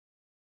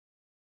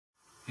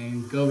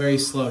and go very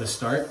slow to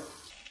start.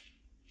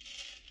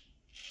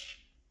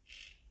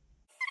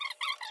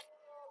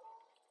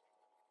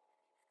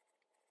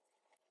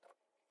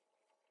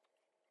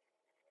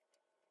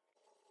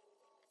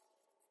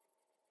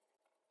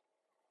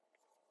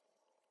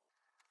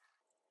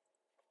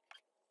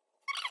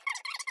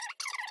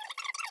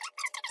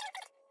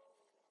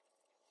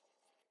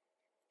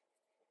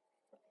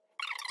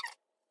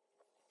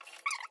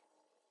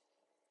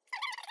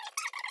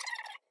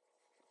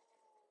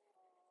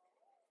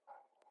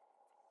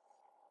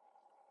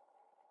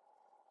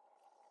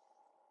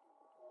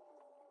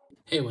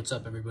 Hey, what's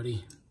up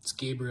everybody? It's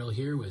Gabriel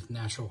here with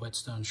Natural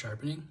Whetstone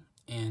Sharpening,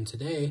 and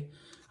today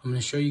I'm going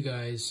to show you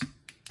guys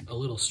a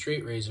little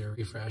straight razor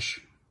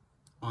refresh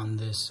on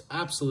this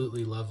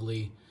absolutely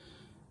lovely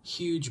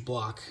huge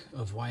block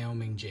of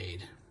Wyoming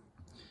jade.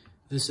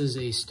 This is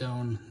a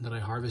stone that I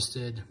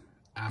harvested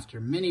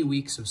after many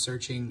weeks of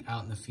searching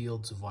out in the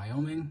fields of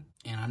Wyoming,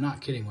 and I'm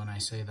not kidding when I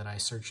say that I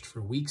searched for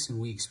weeks and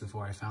weeks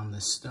before I found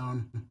this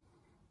stone.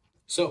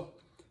 So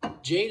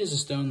jade is a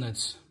stone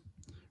that's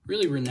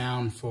really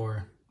renowned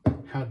for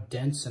how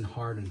dense and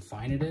hard and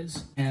fine it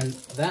is, and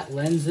that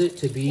lends it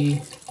to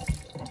be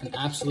an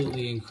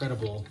absolutely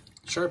incredible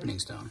sharpening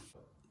stone.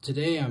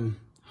 Today I'm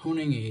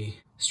honing a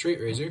straight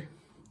razor,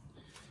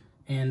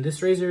 and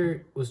this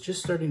razor was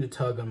just starting to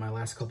tug on my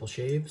last couple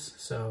shaves.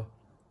 So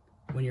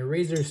when your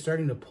razor is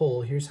starting to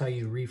pull, here's how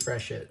you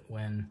refresh it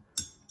when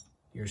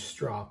your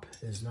strop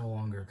is no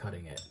longer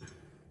cutting it.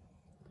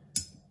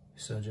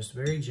 So just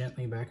very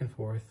gently back and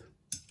forth.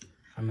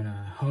 I'm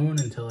gonna hone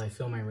until I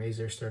feel my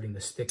razor starting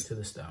to stick to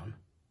the stone.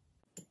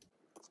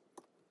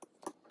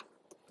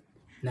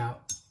 Now,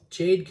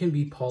 jade can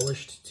be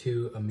polished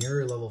to a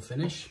mirror level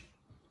finish,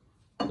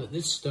 but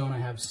this stone I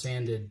have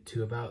sanded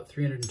to about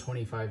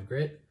 325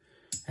 grit,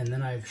 and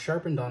then I've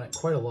sharpened on it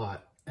quite a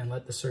lot and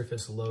let the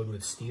surface load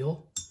with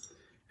steel.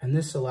 And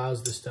this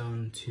allows the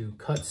stone to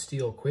cut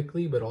steel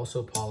quickly, but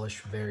also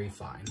polish very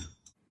fine.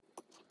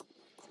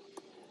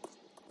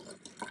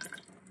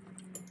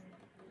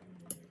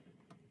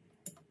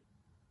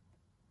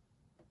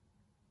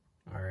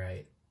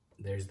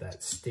 There's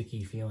that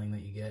sticky feeling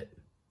that you get.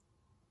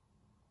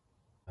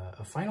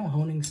 A final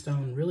honing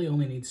stone really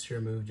only needs to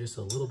remove just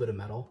a little bit of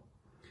metal.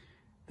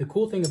 The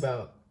cool thing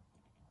about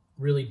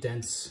really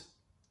dense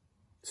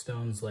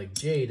stones like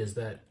jade is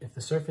that if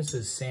the surface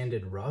is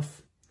sanded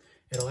rough,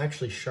 it'll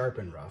actually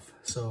sharpen rough.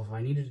 So if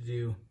I needed to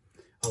do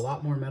a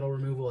lot more metal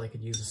removal, I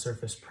could use a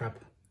surface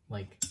prep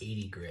like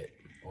 80 grit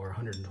or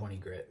 120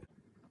 grit.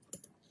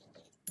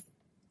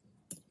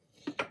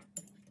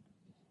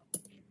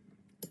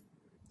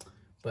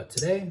 But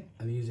today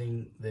I'm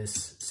using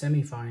this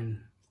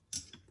semi-fine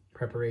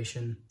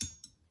preparation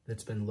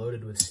that's been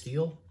loaded with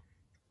steel.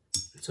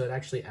 So it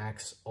actually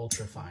acts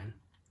ultra fine,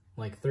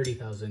 like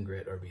 30,000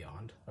 grit or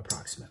beyond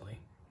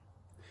approximately.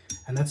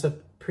 And that's a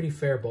pretty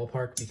fair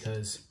ballpark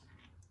because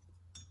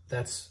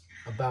that's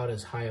about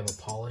as high of a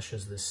polish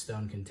as this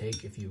stone can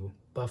take if you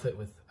buff it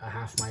with a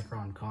 0.5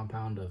 micron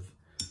compound of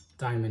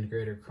diamond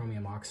grit or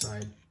chromium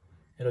oxide.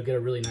 It'll get a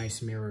really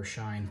nice mirror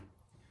shine.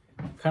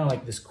 Kind of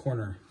like this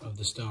corner of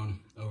the stone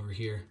over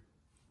here.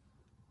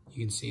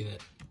 You can see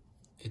that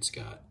it's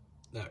got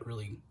that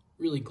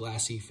really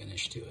glassy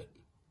finish to it.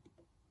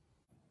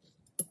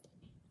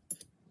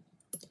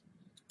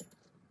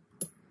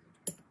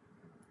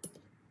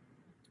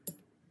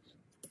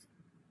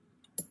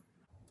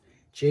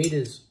 Jade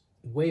is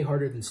way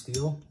harder than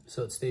steel,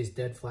 so it stays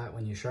dead flat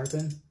when you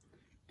sharpen,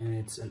 and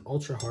it's an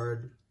ultra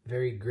hard,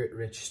 very grit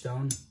rich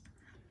stone.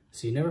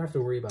 So you never have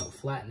to worry about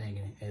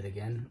flattening it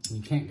again, and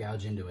you can't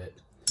gouge into it.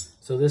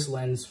 So this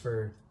lends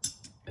for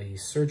a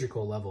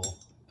surgical level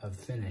of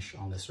finish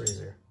on this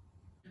razor.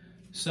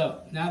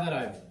 So now that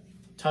I've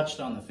touched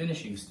on the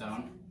finishing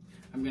stone,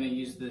 I'm gonna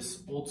use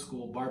this old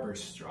school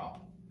barber's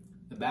strop.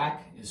 The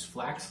back is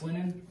flax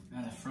linen,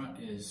 and the front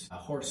is a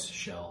horse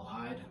shell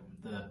hide.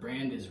 The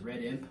brand is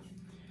Red Imp.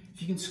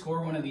 If you can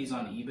score one of these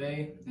on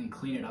eBay and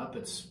clean it up,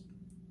 it's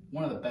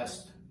one of the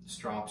best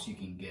strops you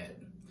can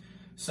get.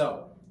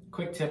 So,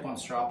 quick tip on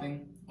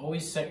stropping,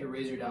 always set your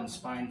razor down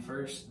spine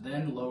first,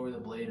 then lower the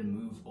blade and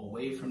move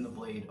away from the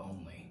blade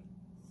only.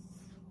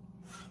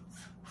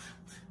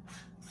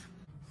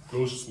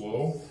 Go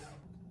slow?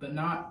 But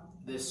not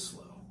this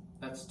slow.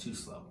 That's too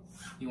slow.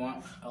 You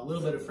want a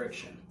little bit of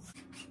friction.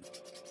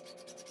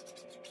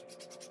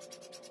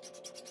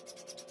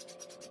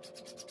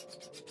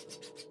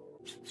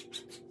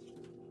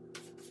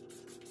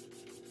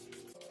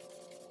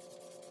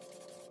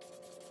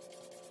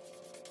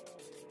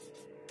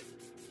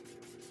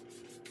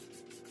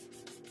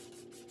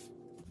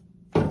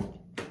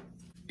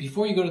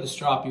 Before you go to the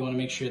strop, you want to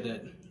make sure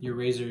that your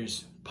razor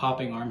is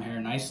popping arm hair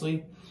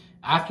nicely.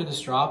 After the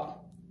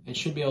strop, it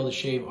should be able to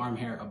shave arm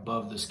hair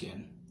above the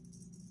skin.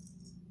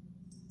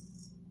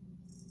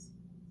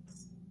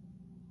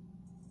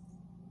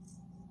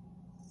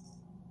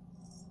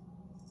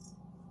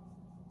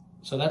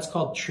 So that's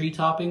called tree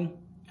topping,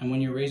 and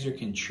when your razor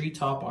can tree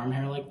top arm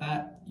hair like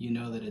that, you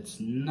know that it's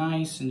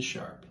nice and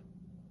sharp.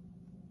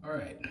 All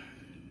right,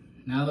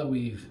 now that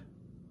we've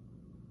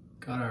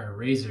got our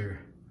razor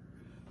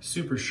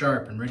super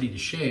sharp and ready to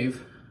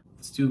shave,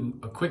 let's do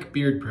a quick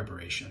beard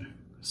preparation.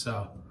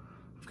 So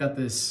I've got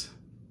this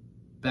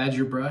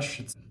Badger brush,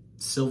 it's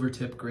silver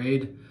tip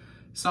grade.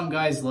 Some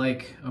guys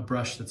like a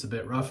brush that's a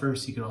bit rougher,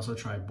 so you could also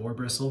try boar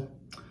bristle.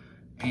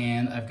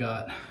 And I've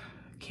got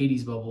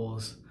Katie's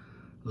Bubbles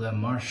Le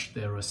Marche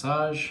de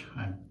Rosage.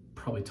 I'm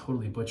probably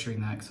totally butchering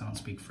that because I don't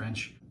speak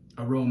French.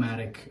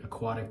 Aromatic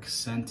aquatic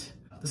scent.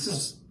 This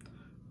is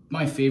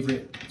my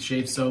favorite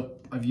shave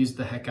soap. I've used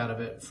the heck out of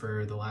it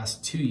for the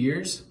last 2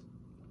 years.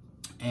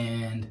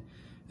 And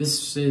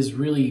this is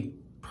really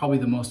probably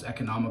the most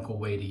economical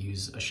way to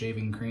use a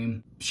shaving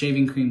cream.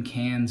 Shaving cream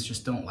cans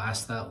just don't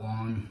last that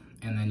long,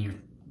 and then you're,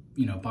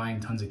 buying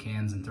tons of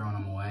cans and throwing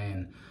them away.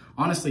 And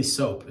honestly,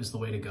 soap is the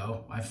way to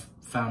go. I've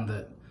found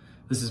that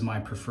this is my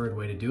preferred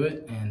way to do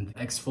it, and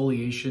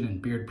exfoliation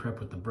and beard prep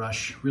with the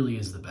brush really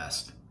is the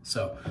best.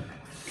 So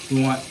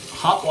we want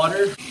hot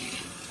water,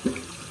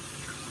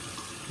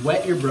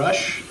 wet your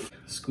brush,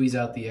 squeeze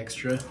out the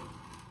extra.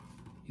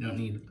 You don't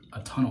need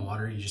a ton of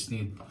water, you just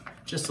need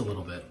just a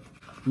little bit.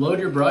 Load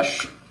your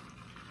brush.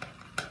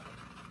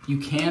 You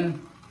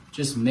can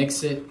just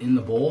mix it in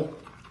the bowl,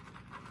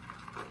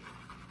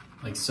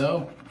 like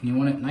so, and you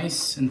want it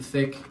nice and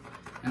thick.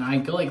 And I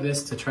go like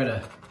this to try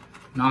to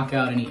knock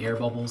out any air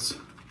bubbles.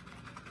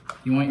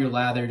 You want your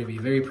lather to be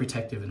very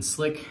protective and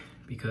slick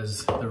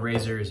because the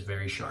razor is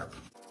very sharp.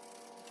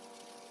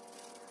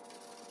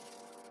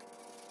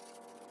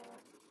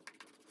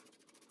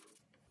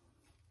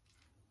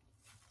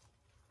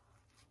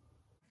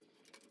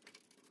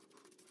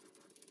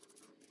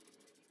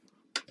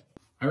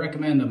 I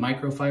recommend a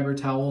microfiber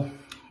towel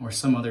or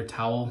some other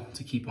towel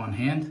to keep on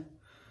hand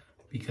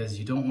because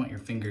you don't want your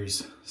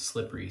fingers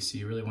slippery. So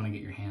you really want to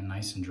get your hand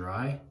nice and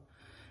dry.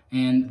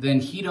 And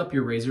then heat up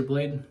your razor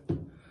blade.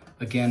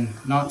 Again,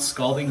 not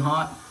scalding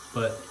hot,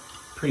 but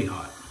pretty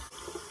hot.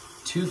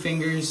 2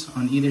 fingers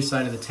on either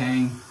side of the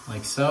tang,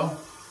 like so.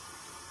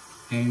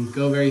 And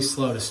go very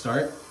slow to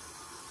start.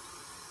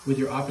 With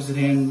your opposite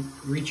hand,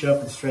 reach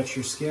up and stretch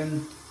your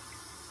skin.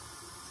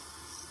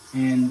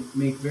 And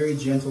make very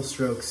gentle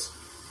strokes.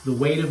 The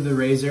weight of the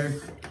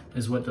razor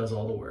is what does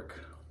all the work.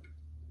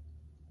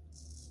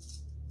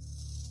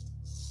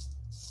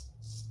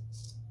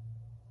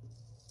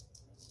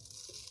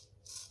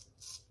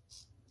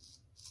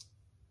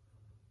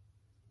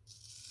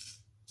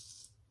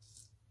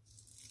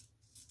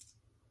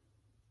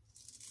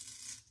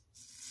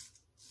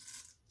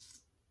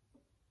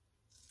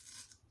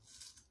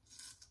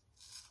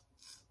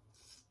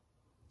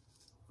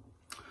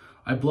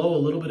 I blow a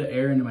little bit of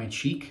air into my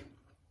cheek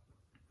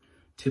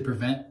to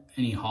prevent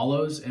any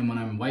hollows, and when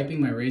I'm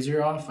wiping my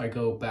razor off, I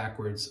go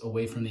backwards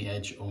away from the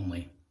edge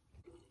only.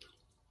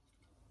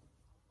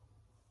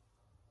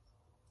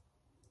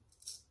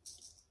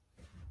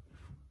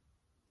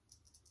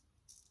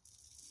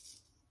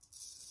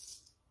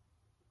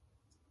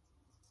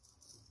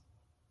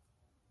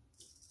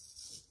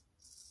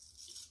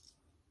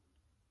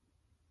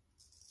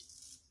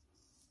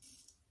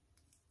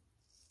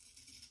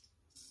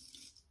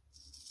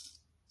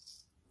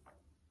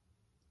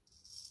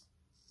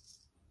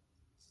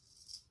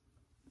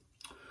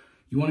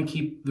 You want to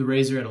keep the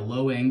razor at a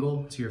low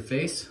angle to your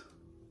face.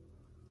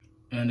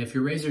 And if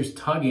your razor is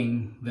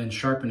tugging, then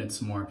sharpen it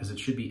some more because it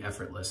should be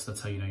effortless.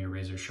 That's how you know your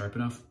razor is sharp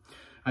enough.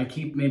 I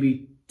keep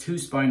maybe 2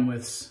 spine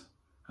widths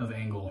of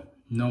angle,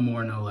 no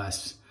more, no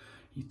less.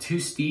 Too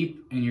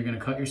steep and you're going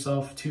to cut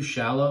yourself. Too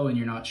shallow and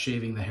you're not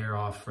shaving the hair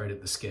off right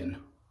at the skin.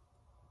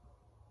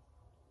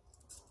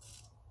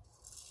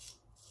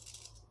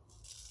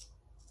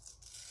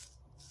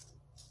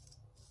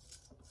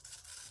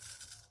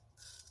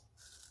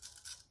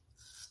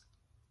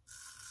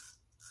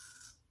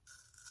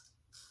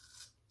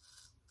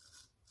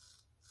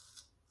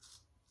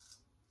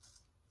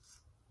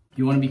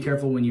 You want to be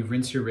careful when you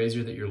rinse your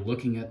razor that you're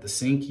looking at the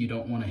sink. You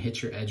don't want to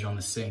hit your edge on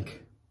the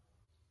sink.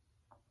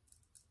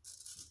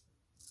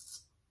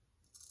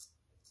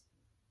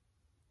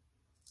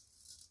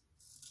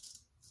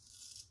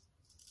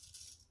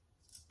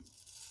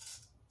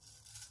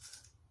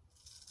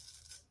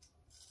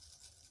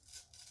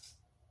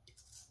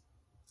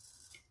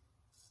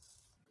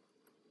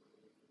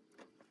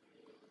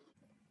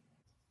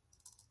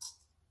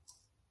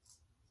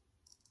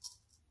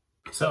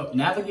 So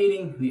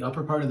navigating the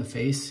upper part of the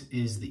face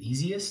is the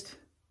easiest.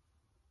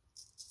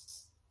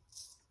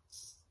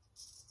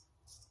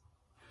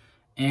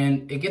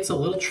 And it gets a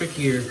little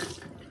trickier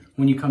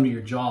when you come to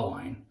your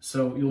jawline.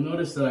 So you'll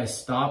notice that I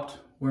stopped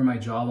where my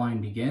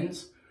jawline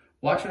begins.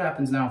 Watch what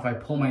happens now if I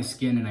pull my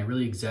skin and I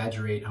really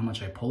exaggerate how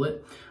much I pull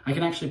it. I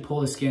can actually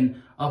pull the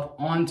skin up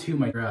onto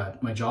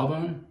my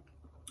jawbone,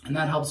 and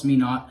that helps me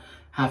not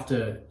have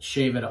to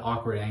shave at an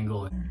awkward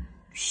angle.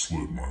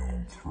 Slit my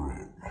own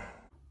throat.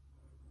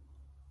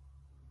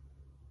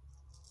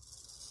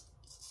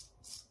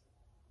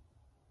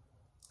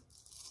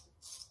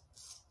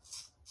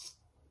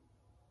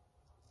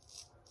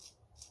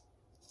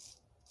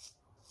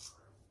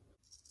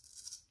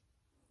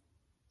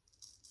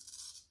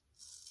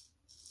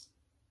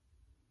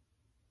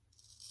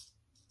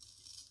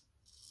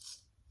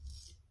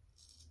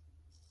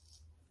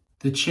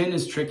 The chin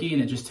is tricky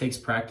and it just takes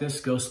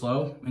practice. Go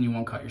slow and you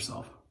won't cut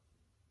yourself.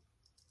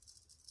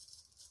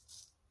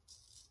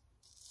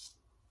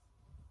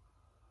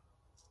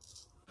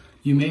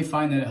 You may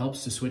find that it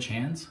helps to switch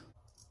hands.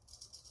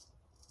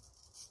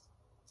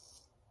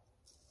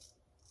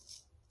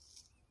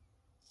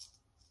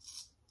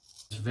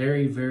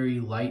 Very,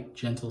 very light,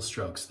 gentle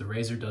strokes. The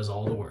razor does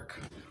all the work.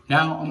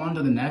 Now I'm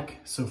onto the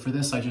neck. So for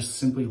this, I just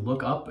simply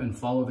look up and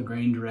follow the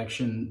grain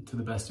direction to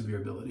the best of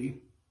your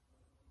ability.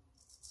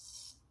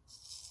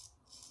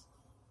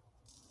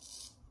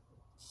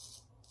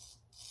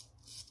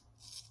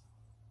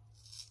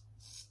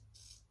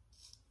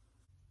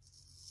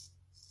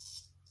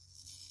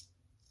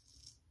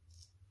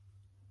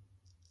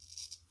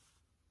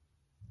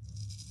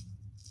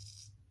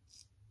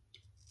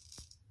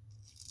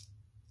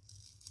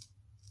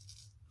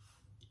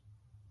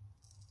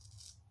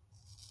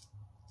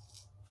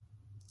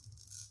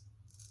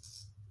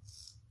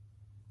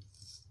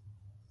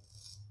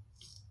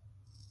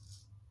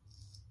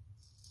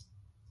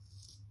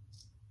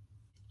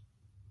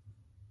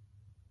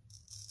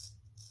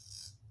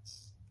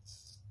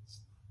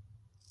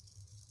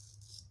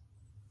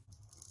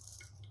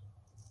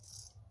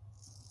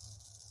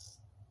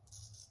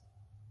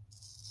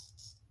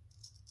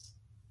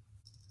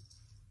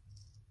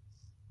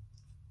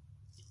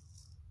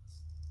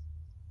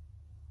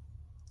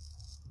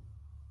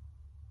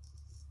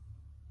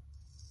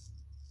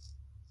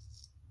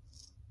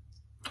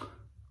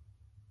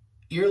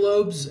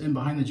 Earlobes and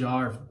behind the jaw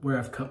are where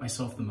I've cut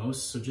myself the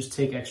most, so just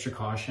take extra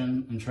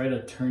caution and try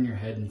to turn your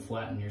head and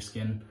flatten your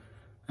skin,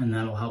 and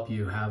that'll help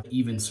you have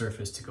even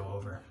surface to go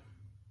over.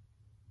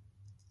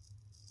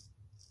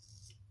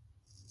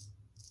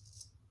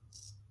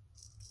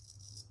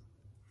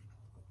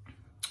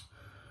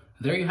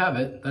 There you have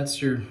it.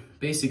 That's your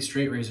basic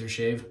straight razor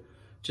shave.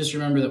 Just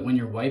remember that when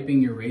you're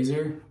wiping your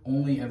razor,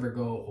 only ever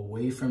go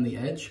away from the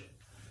edge,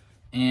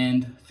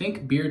 and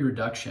think beard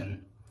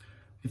reduction.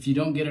 If you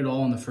don't get it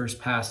all in the first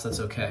pass, that's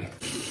okay.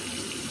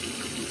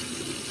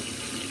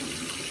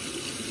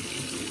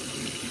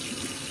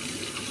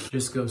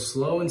 Just go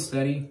slow and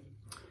steady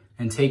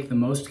and take the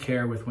most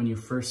care with when you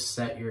first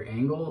set your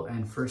angle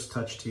and first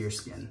touch to your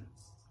skin.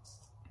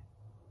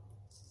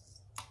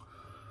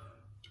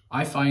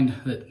 I find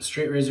that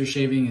straight razor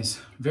shaving is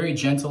very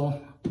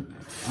gentle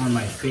on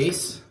my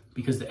face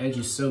because the edge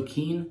is so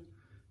keen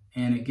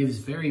and it gives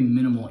very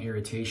minimal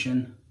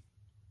irritation.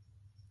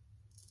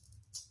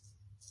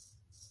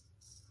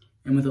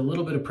 And with a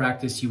little bit of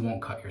practice, you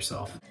won't cut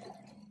yourself.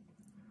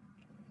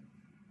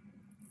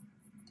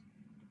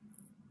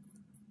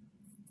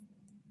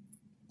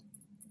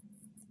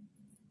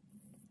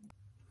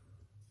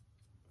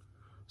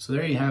 So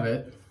there you have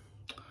it.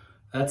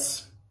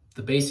 That's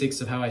the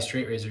basics of how I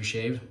straight razor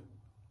shave.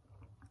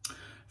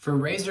 For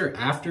razor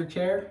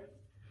aftercare,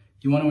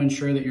 you want to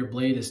ensure that your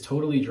blade is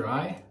totally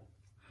dry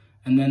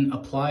and then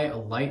apply a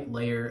light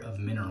layer of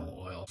mineral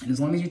oil. And as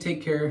long as you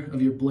take care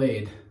of your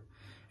blade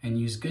and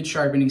use good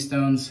sharpening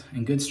stones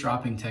and good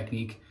stropping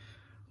technique,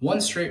 one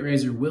straight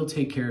razor will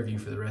take care of you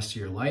for the rest of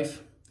your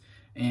life.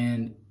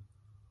 And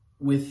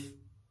with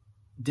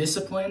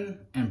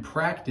discipline and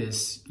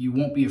practice, you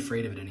won't be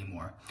afraid of it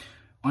anymore.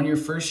 On your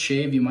first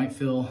shave, you might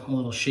feel a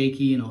little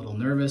shaky and a little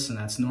nervous, and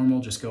that's normal.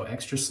 Just go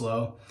extra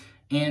slow.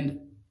 And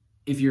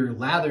if your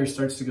lather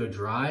starts to go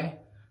dry,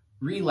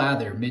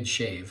 re-lather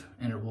mid-shave,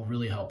 and it will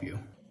really help you.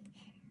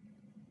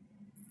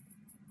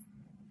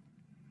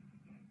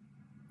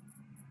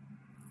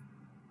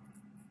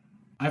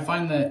 I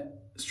find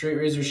that straight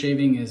razor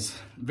shaving is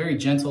very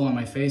gentle on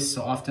my face,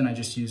 so often I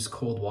just use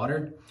cold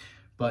water.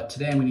 But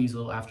today I'm gonna use a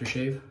little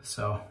aftershave.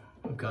 So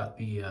I've got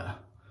the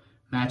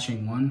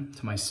matching one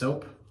to my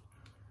soap,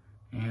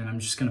 and I'm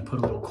just gonna put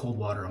a little cold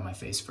water on my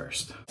face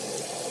first.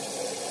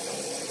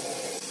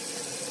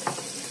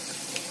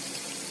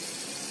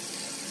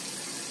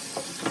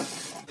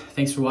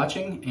 Thanks for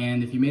watching,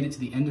 and if you made it to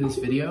the end of this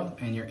video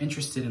and you're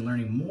interested in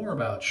learning more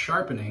about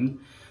sharpening,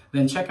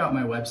 then check out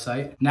my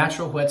website,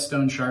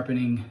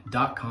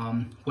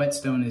 naturalwhetstonesharpening.com.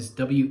 Whetstone is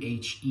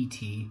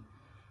W-H-E-T.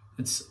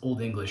 It's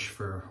Old English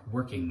for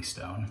working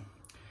stone.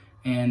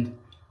 And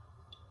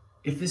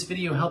if this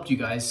video helped you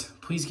guys,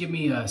 please give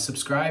me a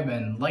subscribe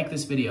and like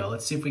this video.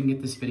 Let's see if we can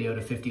get this video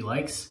to 50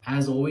 likes.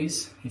 As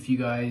always, if you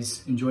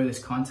guys enjoy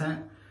this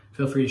content,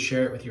 feel free to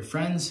share it with your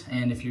friends.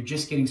 And if you're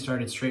just getting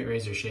started straight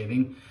razor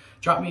shaving,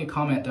 drop me a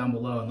comment down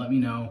below and let me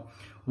know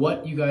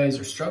what you guys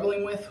are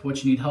struggling with,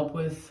 what you need help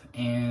with,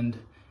 and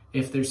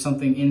if there's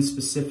something in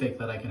specific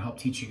that I can help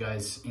teach you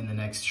guys in the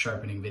next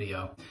sharpening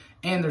video.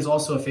 And there's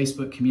also a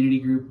Facebook community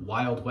group,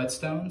 Wild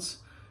Whetstones.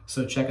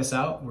 So check us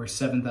out. We're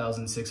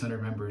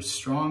 7,600 members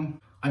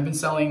strong. I've been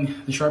selling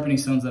the sharpening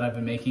stones that I've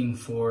been making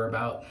for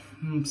about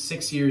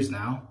 6 years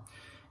now.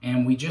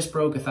 And we just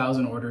broke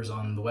 1,000 orders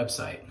on the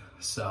website.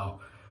 So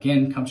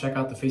again, come check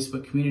out the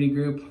Facebook community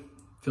group.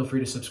 Feel free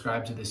to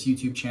subscribe to this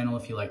YouTube channel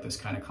if you like this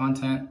kind of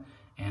content.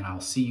 And I'll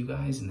see you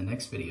guys in the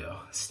next video.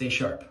 Stay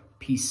sharp.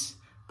 Peace.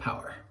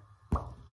 Power.